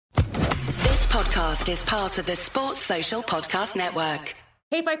podcast is part of the Sports Social Podcast Network.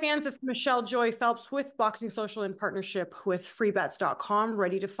 Hey, Fight fans, it's Michelle Joy Phelps with Boxing Social in partnership with freebets.com,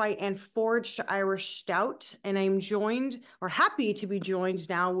 ready to fight and forged Irish Stout. And I'm joined, or happy to be joined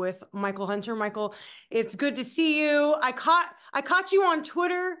now with Michael Hunter. Michael, it's good to see you. I caught you on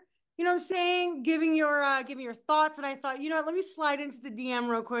Twitter, you know what I'm saying, giving your thoughts. And I thought, you know what, let me slide into the DM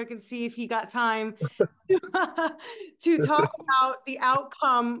real quick and see if he got time to talk about the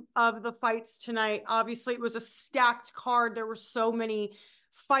outcome of the fights tonight. Obviously, it was a stacked card. There were so many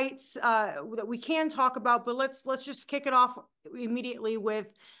fights that we can talk about, but let's just kick it off immediately with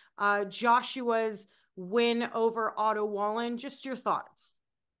Joshua's win over Otto Wallin. Just your thoughts.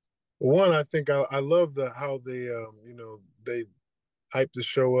 One, I think I love how they they hyped the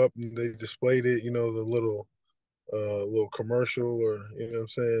show up and they displayed it. The little commercial, or what I'm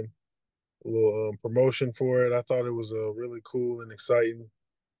saying, a little promotion for it. I thought it was a really cool and exciting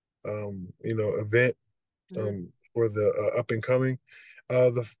event for the up and coming.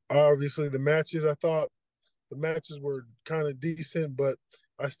 Obviously the matches, I thought the matches were kind of decent, but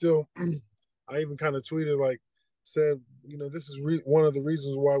I still I even kind of tweeted, said, this is one of the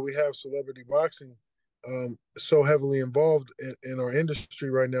reasons why we have celebrity boxing so heavily involved in our industry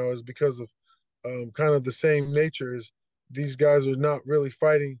right now, is because of kind of the same nature. Is these guys are not really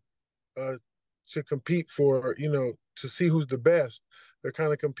fighting to compete for, to see who's the best. They're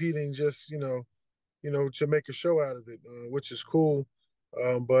kind of competing just, to make a show out of it, which is cool.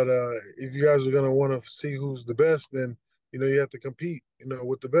 But if you guys are going to want to see who's the best, then, you have to compete,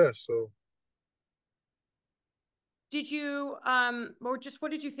 with the best. So. Did you, or just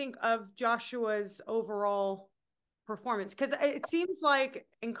what did you think of Joshua's overall performance? Because it seems like,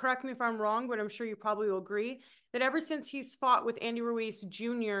 and correct me if I'm wrong, but I'm sure you probably will agree, that ever since he's fought with Andy Ruiz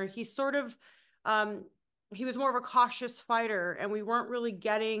Jr., he's sort of, he was more of a cautious fighter, and we weren't really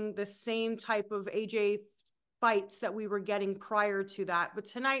getting the same type of AJ fights that we were getting prior to that. But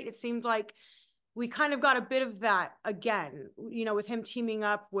tonight, it seemed like we kind of got a bit of that again, with him teaming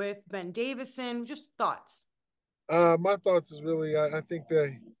up with Ben Davison. Just thoughts. My thoughts is really, I think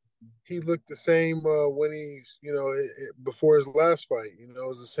that he looked the same when he's, before his last fight. It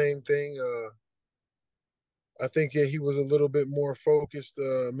was the same thing. I think he was a little bit more focused,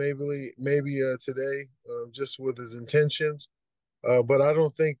 maybe today, just with his intentions. But I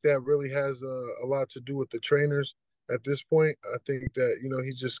don't think that really has a lot to do with the trainers at this point. I think that,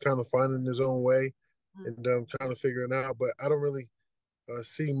 he's just kind of finding his own way and kind of figuring out. But I don't really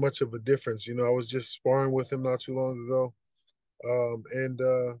see much of a difference. I was just sparring with him not too long ago, and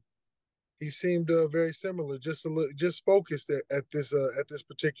he seemed very similar, just focused at this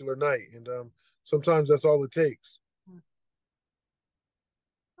particular night, and sometimes that's all it takes.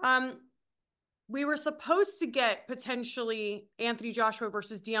 We were supposed to get potentially Anthony Joshua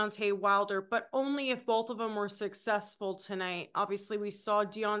versus Deontay Wilder, but only if both of them were successful tonight. Obviously, we saw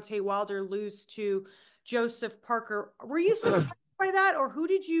Deontay Wilder lose to Joseph Parker. Were you surprised by that, or who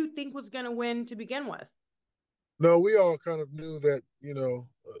did you think was going to win to begin with? No, we all kind of knew that,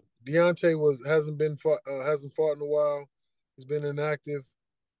 Deontay hasn't fought in a while. He's been inactive.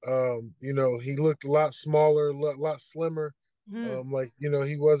 He looked a lot smaller, a lot slimmer.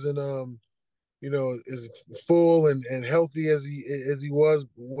 He wasn't as full and healthy as he was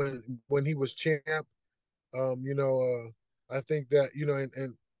when he was champ. I think that,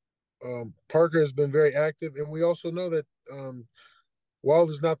 Parker has been very active, and we also know that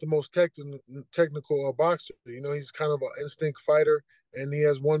Wilder's not the most technical boxer. He's kind of an instinct fighter, and he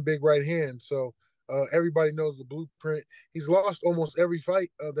has one big right hand. So everybody knows the blueprint. He's lost almost every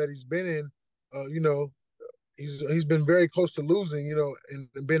fight that he's been in. He's been very close to losing,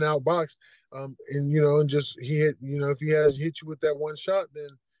 and been outboxed. And just he hit, if he has hit you with that one shot, then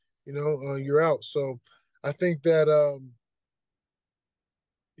you're out. So I think that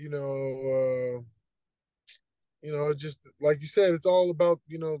just like you said, it's all about,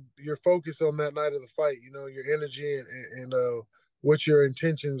 your focus on that night of the fight, your energy and what your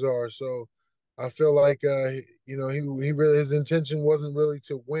intentions are. So I feel like, he really, his intention wasn't really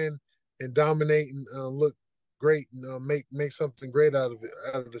to win and dominate and look great and make something great out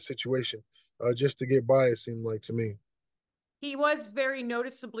of the situation, just to get by, it seemed like to me. He was very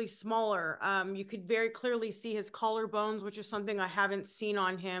noticeably smaller. You could very clearly see his collarbones, which is something I haven't seen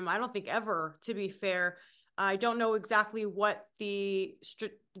on him, I don't think ever, to be fair. I don't know exactly what the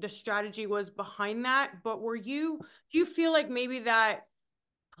strategy was behind that, but do you feel like maybe that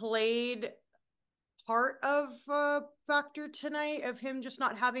played part of a factor tonight of him just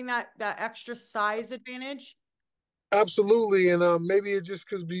not having that extra size advantage? Absolutely, and maybe it's just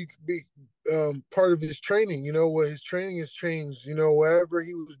part of his training. What his training has changed. Whatever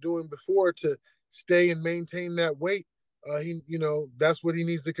he was doing before to stay and maintain that weight, that's what he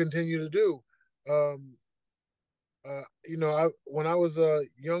needs to continue to do. When I was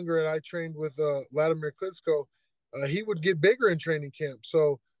younger and I trained with Vladimir Klitschko, he would get bigger in training camp.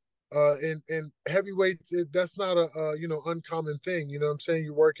 So, and heavyweights, that's not a uncommon thing. You know what I'm saying?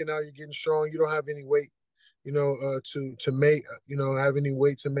 You're working out, you're getting strong, you don't have any weight, to make, have any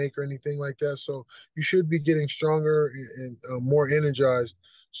weight to make or anything like that. So you should be getting stronger and more energized.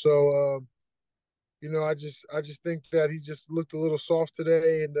 So, I just think that he just looked a little soft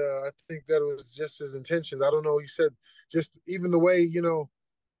today, and I think that it was just his intentions. I don't know. He said just even the way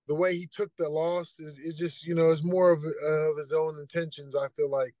he took the loss is just is more of his own intentions. I feel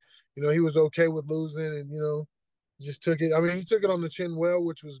like he was okay with losing, and just took it. I mean, he took it on the chin well,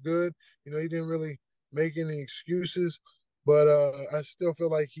 which was good. He didn't really make any excuses, but I still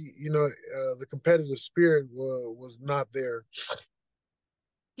feel like the competitive spirit was not there.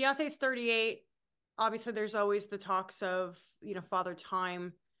 Deontay's 38. Obviously, there's always the talks of, Father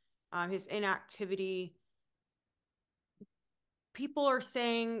Time, his inactivity. People are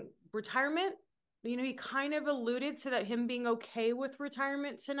saying retirement. He kind of alluded to that, him being okay with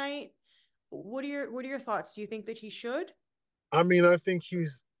retirement tonight. What are your thoughts? Do you think that he should? I mean, I think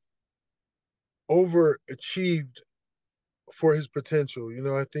he's overachieved for his potential.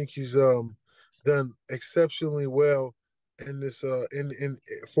 I think he's done exceptionally well in this in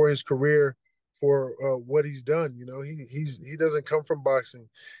for his career, for what he's done. He doesn't come from boxing.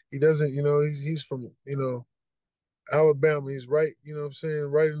 He doesn't. He's from Alabama. He's right. What I'm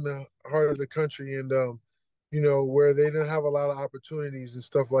saying, right in the heart of the country, and where they didn't have a lot of opportunities and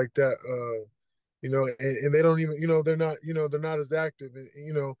stuff like that. And they don't even, they're not as active,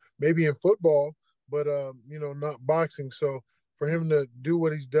 maybe in football, but not boxing. So for him to do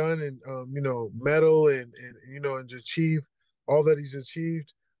what he's done and medal and to achieve all that he's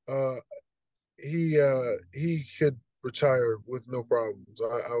achieved, he could retire with no problems.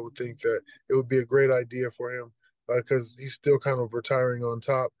 I would think that it would be a great idea for him, because he's still kind of retiring on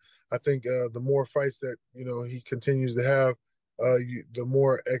top. I think the more fights that he continues to have, the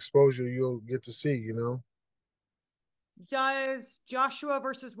more exposure you'll get to see. Does Joshua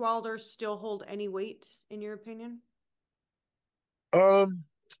versus Wilder still hold any weight in your opinion? Um,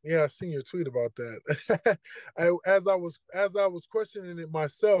 yeah, I seen your tweet about that. As I was questioning it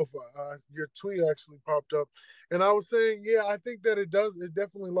myself, your tweet actually popped up, and I was saying, yeah, I think that it does. It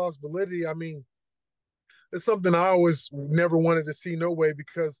definitely lost validity. I mean, it's something I always never wanted to see, no way,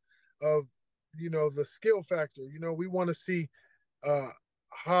 because of the skill factor. We want to see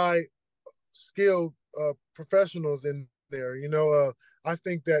high skilled professionals in there. I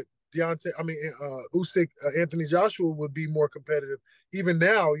think that Usyk, Anthony Joshua would be more competitive even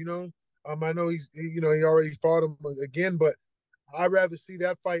now. I know he already fought him again, but I'd rather see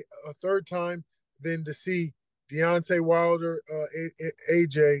that fight a third time than to see Deontay Wilder,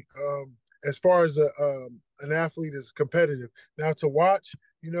 AJ. As far as an athlete is competitive, now to watch,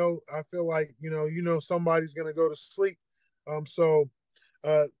 I feel like somebody's gonna go to sleep. So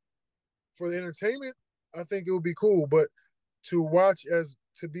uh, for the entertainment, I think it would be cool. But to watch, as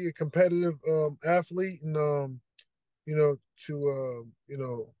to be a competitive athlete, and to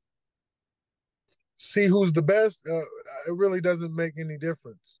see who's the best, it really doesn't make any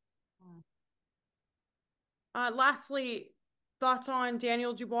difference. Lastly, thoughts on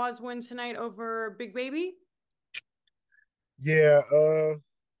Daniel Dubois' win tonight over Big Baby? Yeah, let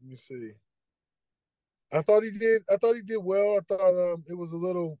me see. I thought he did well. I thought it was a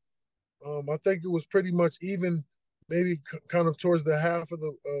little. I think it was pretty much even, maybe kind of towards the half of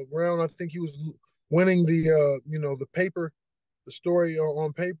the round. I think he was winning the paper, the story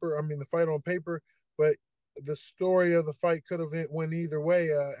on paper. I mean, the fight on paper, but the story of the fight could have went either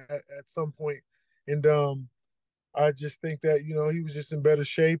way at some point. And I just think that he was just in better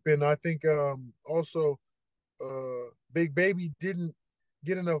shape, and I think also Big Baby didn't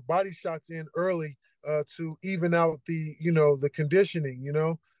get enough body shots in early to even out the conditioning.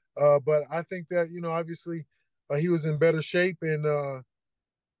 But I think that obviously he was in better shape, and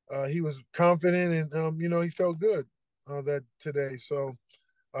he was confident, and he felt good that today. So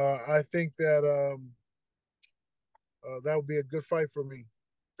I think that that would be a good fight for me.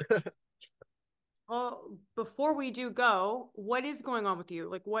 Well, before we do go, what is going on with you?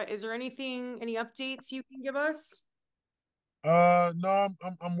 Like, what is there any updates you can give us? No,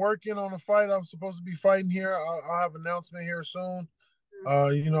 I'm working on a fight. I'm supposed to be fighting here. I'll have an announcement here soon. I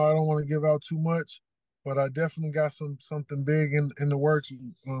don't want to give out too much, but I definitely got something big in the works.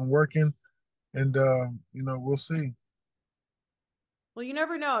 Working, and we'll see. Well, you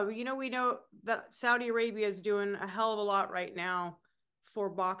never know. We know that Saudi Arabia is doing a hell of a lot right now for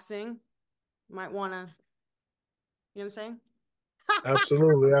boxing. Might want to, you know what I'm saying?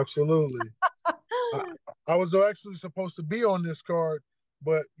 Absolutely, absolutely. I, I was actually supposed to be on this card,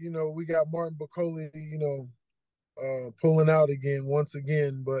 but we got Martin Bacoli, pulling out again once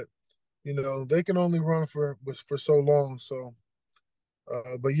again. But they can only run for so long. So,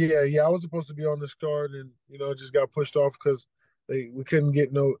 but yeah, I was supposed to be on this card, and it just got pushed off because we couldn't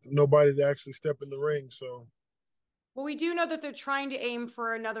get nobody to actually step in the ring. So, Well, we do know that they're trying to aim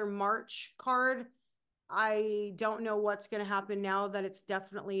for another March card. I don't know what's going to happen now that it's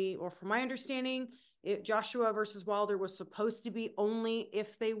definitely, or from my understanding, Joshua versus Wilder was supposed to be only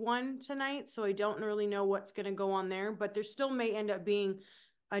if they won tonight. So I don't really know what's going to go on there, but there still may end up being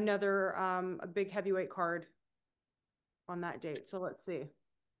another a big heavyweight card on that date. So let's see.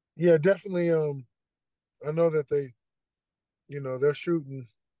 yeah, definitely. I know that they're shooting,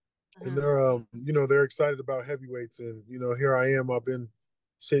 and Mhm. they're excited about heavyweights, and here I am. I've been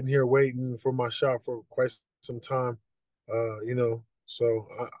sitting here waiting for my shot for quite some time. So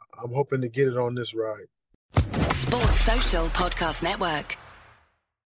I'm hoping to get it on this ride. Sports Social Podcast Network.